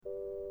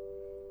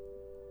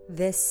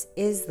This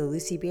is the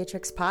Lucy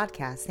Beatrix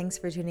Podcast. Thanks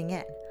for tuning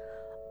in.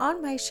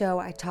 On my show,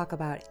 I talk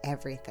about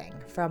everything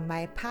from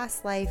my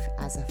past life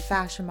as a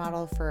fashion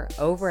model for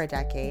over a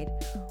decade,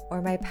 or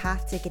my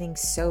path to getting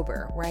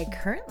sober, where I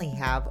currently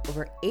have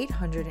over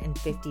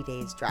 850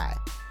 days dry,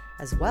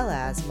 as well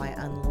as my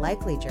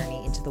unlikely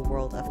journey into the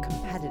world of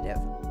competitive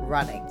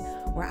running,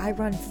 where I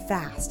run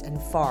fast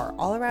and far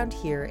all around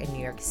here in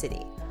New York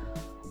City.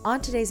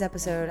 On today's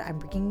episode, I'm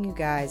bringing you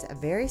guys a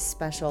very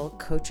special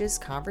coach's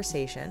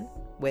conversation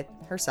with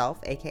herself,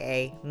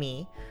 aka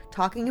me,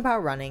 talking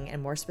about running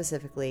and more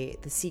specifically,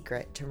 the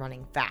secret to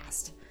running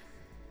fast.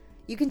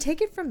 You can take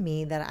it from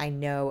me that I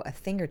know a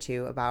thing or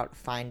two about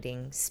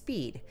finding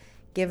speed,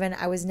 given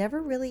I was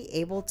never really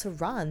able to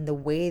run the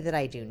way that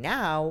I do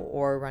now,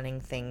 or running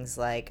things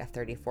like a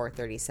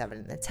 34:37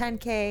 in the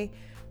 10K,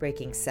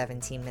 breaking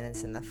 17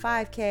 minutes in the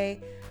 5K,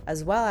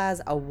 as well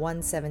as a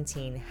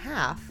 1:17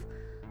 half,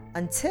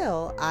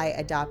 until I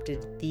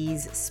adopted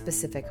these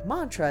specific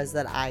mantras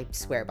that I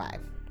swear by.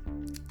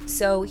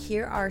 So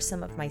here are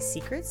some of my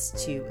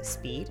secrets to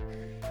speed.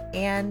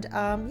 And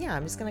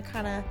I'm just going to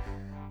kind of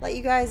let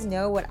you guys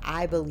know what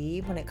I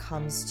believe when it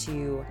comes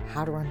to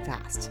how to run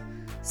fast.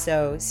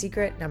 So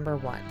secret number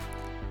 1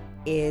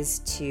 is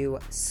to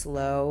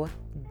slow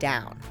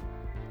down.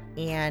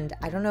 And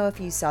I don't know if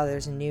you saw,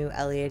 there's a new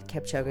Eliud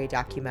Kipchoge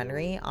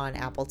documentary on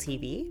Apple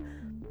TV.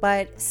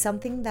 But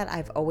something that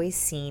I've always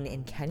seen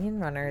in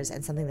Kenyan runners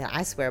and something that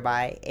I swear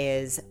by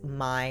is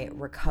my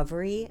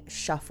recovery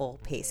shuffle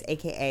pace,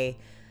 aka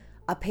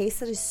a pace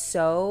that is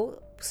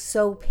so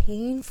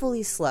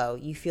painfully slow,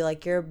 you feel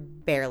like you're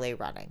barely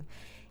running.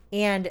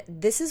 And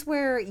this is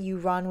where you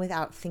run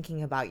without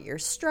thinking about your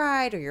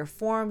stride or your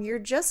form. You're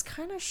just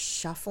kind of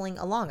shuffling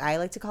along. I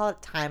like to call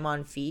it time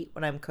on feet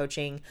when I'm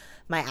coaching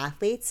my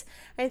athletes.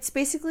 And it's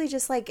basically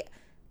just like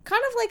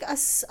kind of like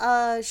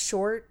a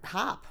short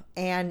hop.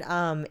 And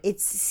it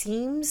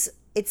seems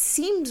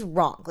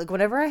wrong. Like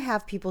whenever I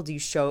have people do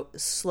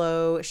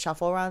slow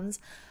shuffle runs,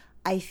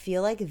 I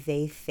feel like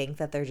they think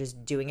that they're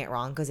just doing it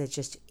wrong because it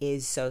just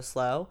is so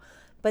slow.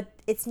 But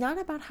it's not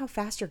about how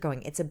fast you're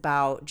going. It's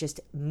about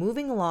just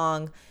moving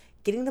along,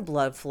 getting the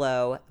blood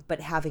flow, but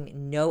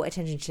having no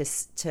attention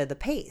to the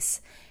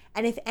pace.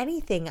 And if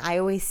anything, I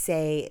always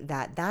say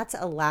that that's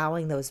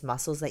allowing those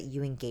muscles that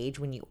you engage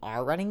when you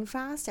are running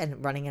fast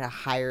and running at a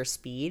higher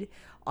speed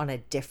on a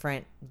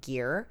different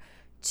gear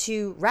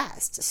to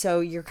rest. So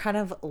you're kind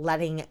of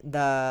letting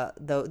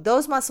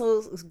those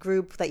muscles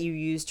group that you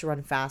use to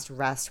run fast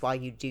rest while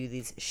you do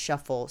these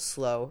shuffle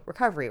slow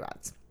recovery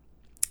runs.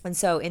 And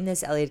so in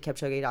this Eliud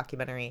Kipchoge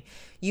documentary,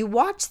 you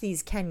watch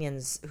these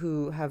Kenyans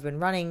who have been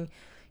running,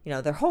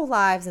 their whole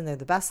lives and they're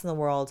the best in the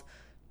world,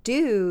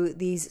 do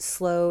these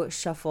slow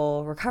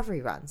shuffle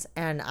recovery runs.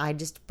 And I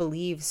just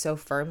believe so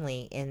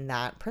firmly in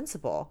that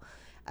principle,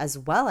 as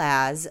well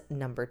as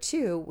number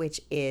 2, which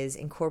is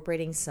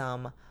incorporating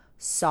some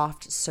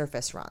soft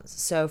surface runs.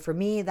 So for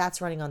me, that's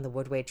running on the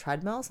Woodway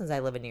treadmill, since I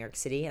live in New York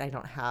City and I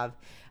don't have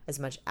as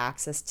much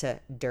access to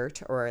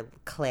dirt or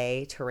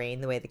clay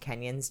terrain the way the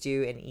Kenyans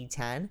do in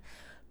E10.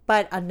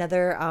 But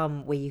another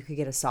way you could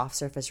get a soft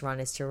surface run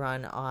is to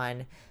run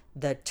on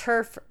the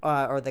turf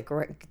or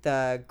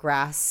the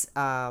grass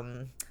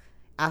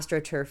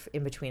astroturf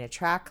in between a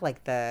track,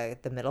 like the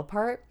middle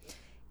part.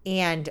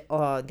 And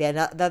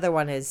the other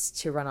one is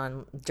to run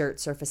on dirt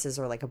surfaces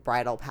or like a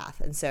bridle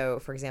path. And so,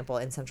 for example,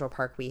 in Central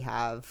Park, we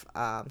have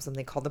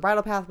something called the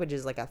bridle path, which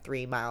is like a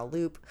 3-mile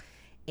loop.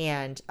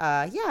 And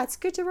it's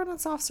good to run on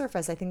soft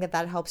surface. I think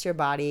that helps your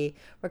body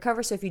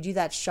recover. So if you do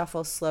that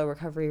shuffle slow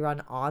recovery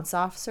run on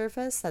soft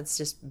surface, that's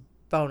just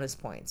bonus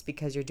points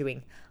because you're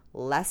doing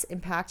less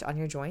impact on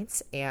your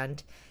joints.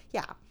 And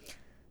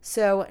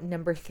so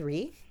number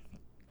 3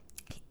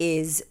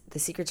 is the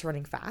secret to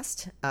running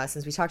fast.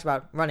 Since we talked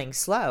about running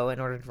slow in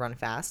order to run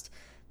fast,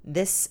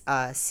 this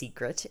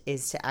secret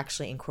is to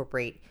actually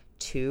incorporate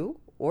 2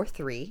 or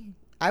 3.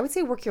 I would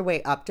say work your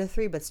way up to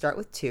 3, but start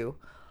with 2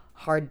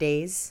 hard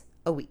days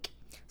a week.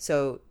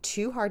 So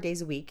 2 hard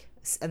days a week,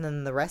 and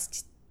then the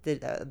rest,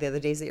 the other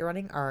days that you're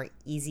running are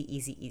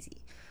easy.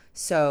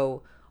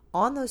 So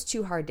on those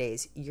 2 hard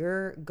days,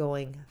 you're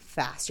going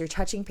fast. You're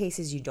touching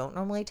paces you don't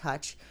normally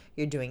touch.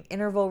 You're doing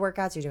interval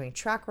workouts. You're doing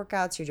track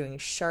workouts. You're doing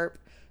sharp,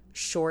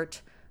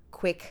 short,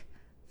 quick,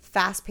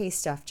 fast-paced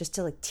stuff just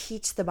to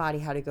teach the body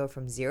how to go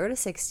from 0 to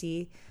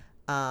 60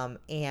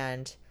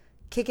 and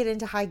kick it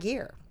into high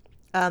gear.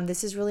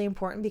 This is really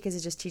important because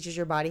it just teaches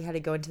your body how to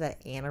go into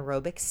that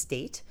anaerobic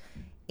state.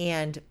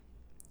 And,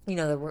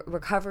 the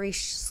recovery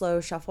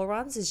slow shuffle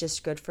runs is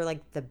just good for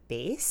the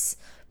base.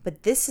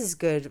 But this is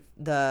good.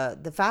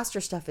 The faster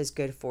stuff is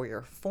good for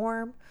your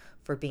form,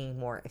 for being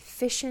more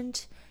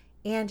efficient,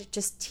 and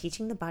just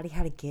teaching the body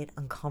how to get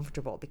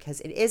uncomfortable,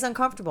 because it is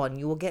uncomfortable and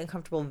you will get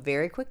uncomfortable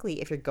very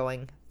quickly if you're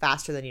going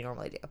faster than you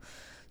normally do.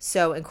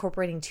 So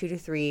incorporating 2 to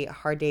 3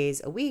 hard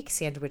days a week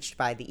sandwiched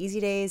by the easy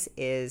days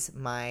is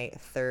my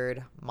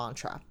 3rd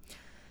mantra.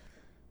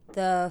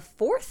 The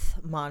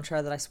 4th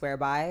mantra that I swear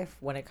by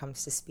when it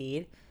comes to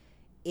speed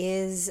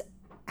is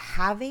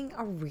having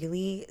a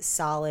really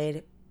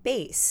solid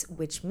base,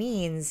 which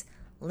means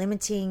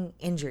limiting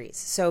injuries.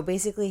 So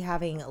basically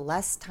having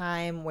less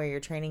time where your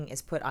training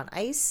is put on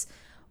ice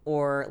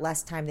or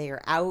less time that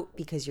you're out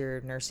because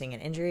you're nursing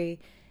an injury,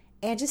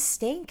 and just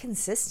staying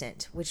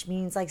consistent, which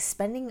means like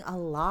spending a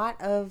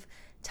lot of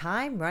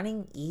time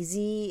running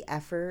easy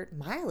effort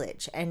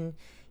mileage and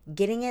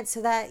getting it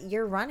so that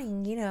you're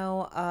running,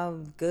 a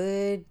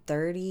good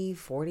 30,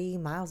 40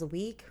 miles a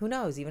week. Who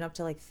knows, even up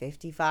to like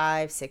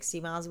 55,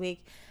 60 miles a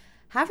week.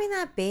 Having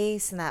that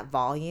base and that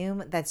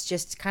volume that's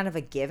just kind of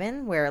a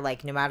given where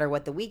like no matter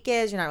what the week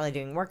is, you're not really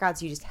doing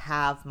workouts, you just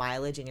have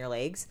mileage in your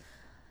legs.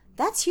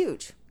 That's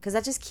huge because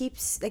that just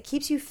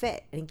keeps you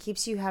fit and it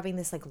keeps you having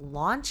this like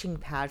launching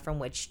pad from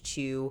which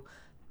to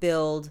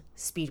build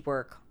speed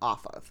work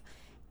off of.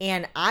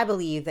 And I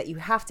believe that you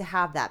have to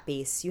have that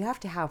base. You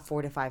have to have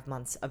 4 to 5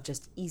 months of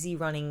just easy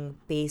running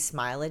base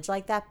mileage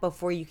like that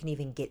before you can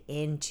even get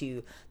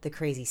into the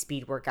crazy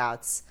speed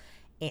workouts.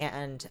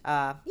 And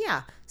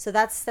so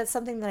that's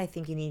something that I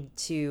think you need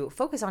to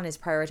focus on, is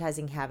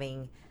prioritizing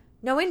having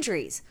no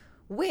injuries,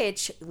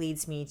 which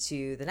leads me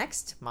to the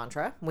next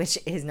mantra, which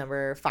is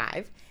number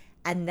 5.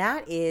 And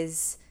that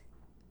is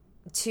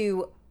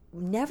to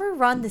never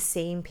run the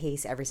same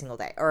pace every single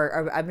day.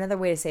 Or another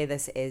way to say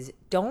this is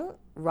don't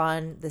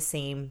run the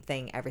same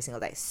thing every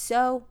single day.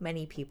 So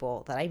many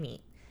people that I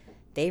meet,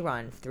 they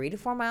run 3 to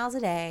 4 miles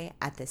a day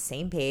at the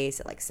same pace,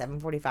 at like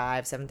 7:45,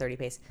 7:30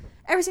 pace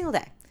every single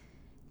day.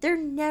 They're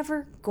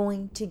never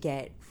going to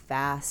get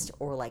fast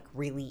or like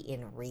really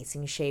in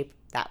racing shape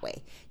that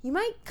way. You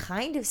might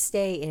kind of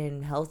stay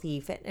in healthy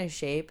fitness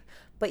shape,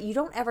 but you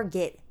don't ever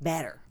get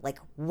better, like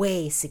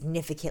way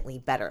significantly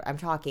better. I'm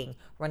talking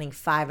running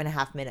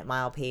 5.5 minute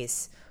mile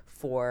pace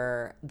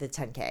for the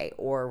 10K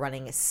or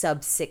running a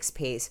sub 6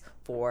 pace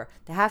for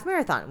the half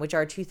marathon, which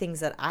are two things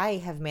that I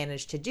have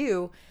managed to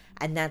do.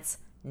 And that's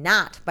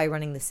not by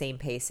running the same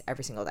pace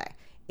every single day.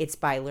 It's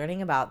by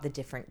learning about the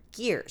different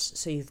gears.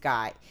 So you've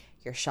got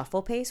your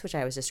shuffle pace, which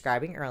I was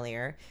describing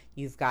earlier.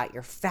 You've got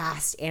your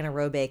fast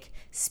anaerobic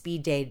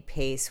speed day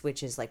pace,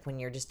 which is like when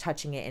you're just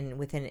touching it in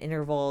within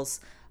intervals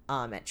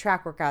at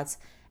track workouts.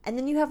 And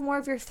then you have more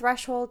of your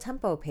threshold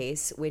tempo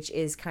pace, which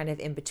is kind of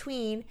in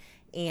between.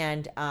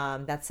 And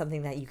that's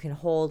something that you can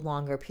hold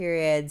longer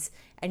periods.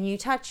 And you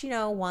touch,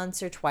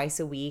 once or twice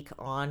a week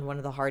on one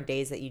of the hard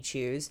days that you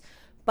choose.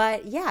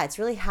 But yeah, it's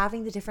really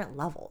having the different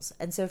levels.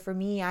 And so for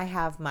me, I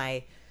have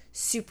my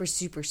super,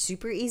 super,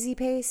 super easy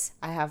pace.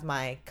 I have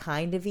my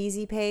kind of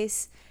easy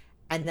pace.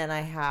 And then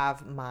I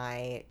have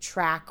my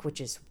track,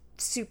 which is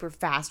super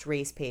fast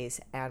race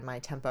pace, and my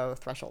tempo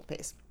threshold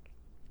pace.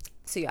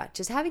 So yeah,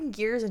 just having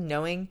gears and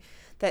knowing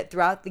that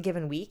throughout the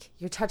given week,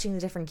 you're touching the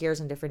different gears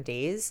on different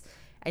days,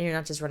 and you're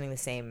not just running the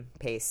same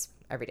pace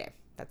every day.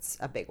 That's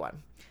a big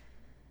one.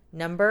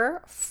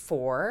 Number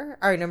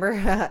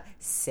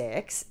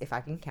 6, if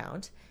I can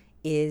count,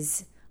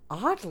 is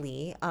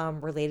oddly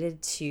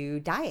related to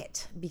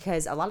diet,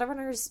 because a lot of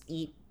runners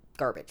eat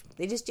garbage.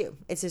 They just do.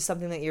 It's just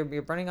something that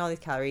you're burning all these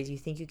calories. You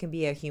think you can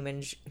be a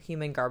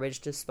human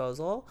garbage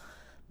disposal,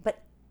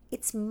 but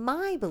it's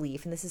my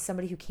belief, and this is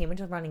somebody who came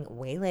into running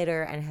way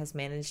later and has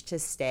managed to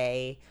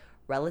stay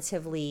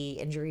relatively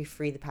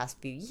injury-free the past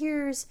few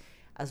years,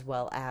 as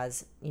well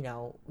as,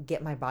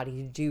 get my body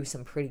to do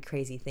some pretty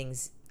crazy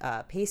things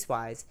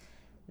pace-wise.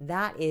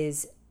 That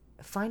is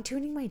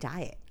fine-tuning my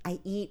diet. I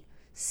eat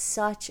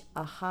such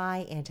a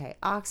high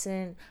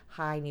antioxidant,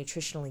 high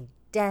nutritionally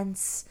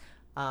dense,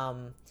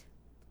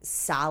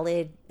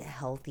 solid,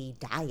 healthy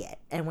diet.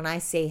 And when I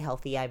say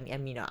healthy, I'm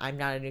not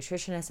a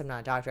nutritionist, I'm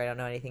not a doctor, I don't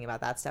know anything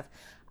about that stuff.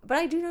 But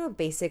I do know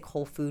basic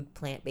whole food,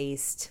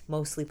 plant-based,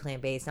 mostly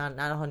plant-based, not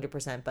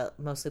 100%, but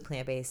mostly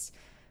plant-based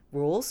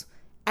rules.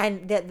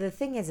 And the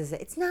thing is that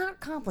it's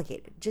not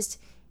complicated. Just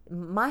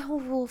my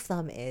whole rule of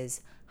thumb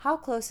is, how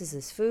close is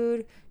this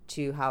food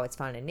to how it's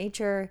found in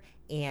nature?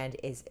 And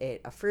is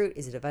it a fruit?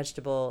 Is it a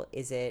vegetable?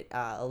 Is it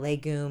a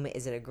legume?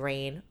 Is it a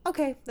grain?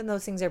 Okay, then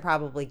those things are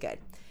probably good.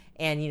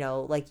 And,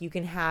 you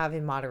can have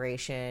in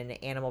moderation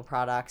animal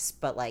products,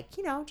 but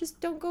just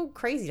don't go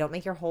crazy. Don't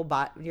make your whole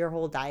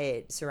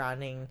diet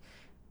surrounding,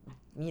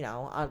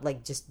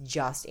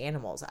 just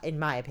animals, in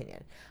my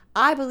opinion.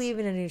 I believe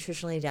in a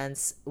nutritionally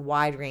dense,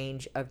 wide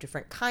range of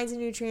different kinds of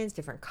nutrients,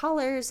 different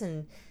colors,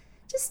 and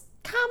just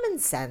common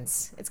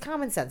sense. It's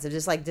common sense. It's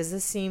just does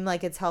this seem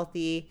like it's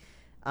healthy?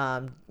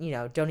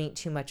 Don't eat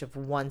too much of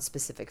one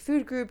specific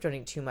food group. Don't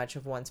eat too much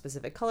of one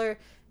specific color.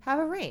 Have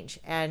a range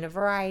and a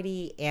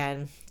variety.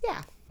 And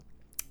yeah,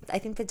 I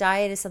think the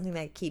diet is something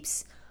that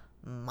keeps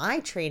my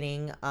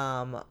training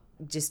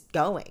just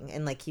going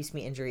and keeps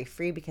me injury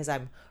free, because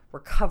I'm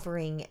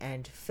recovering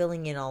and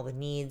filling in all the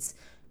needs.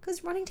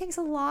 Because running takes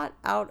a lot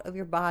out of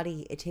your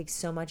body. It takes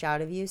so much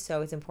out of you.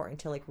 So it's important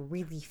to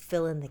really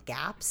fill in the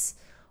gaps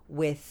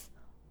with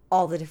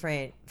all the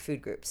different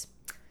food groups.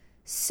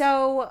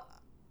 So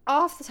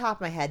off the top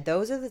of my head,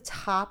 those are the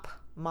top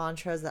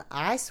mantras that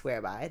I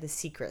swear by, the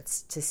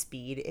secrets to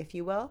speed, if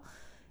you will.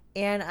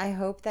 And I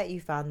hope that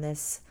you found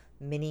this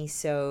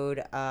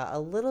mini-sode a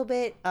little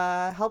bit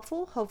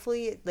helpful.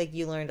 Hopefully,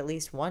 you learned at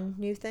least one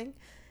new thing.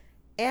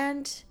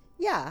 And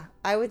yeah,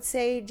 I would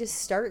say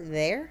just start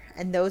there.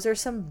 And those are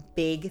some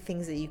big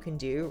things that you can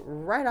do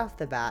right off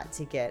the bat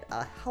to get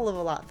a hell of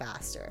a lot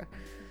faster.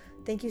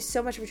 Thank you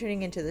so much for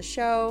tuning into the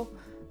show.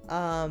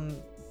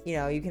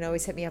 You can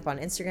always hit me up on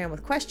Instagram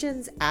with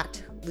questions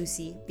at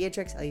Lucy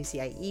Beatrix,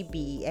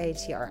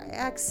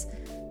 LucieBeatrix.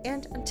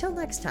 And until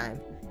next time,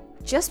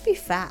 just be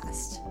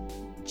fast.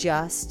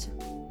 Just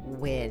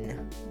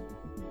win.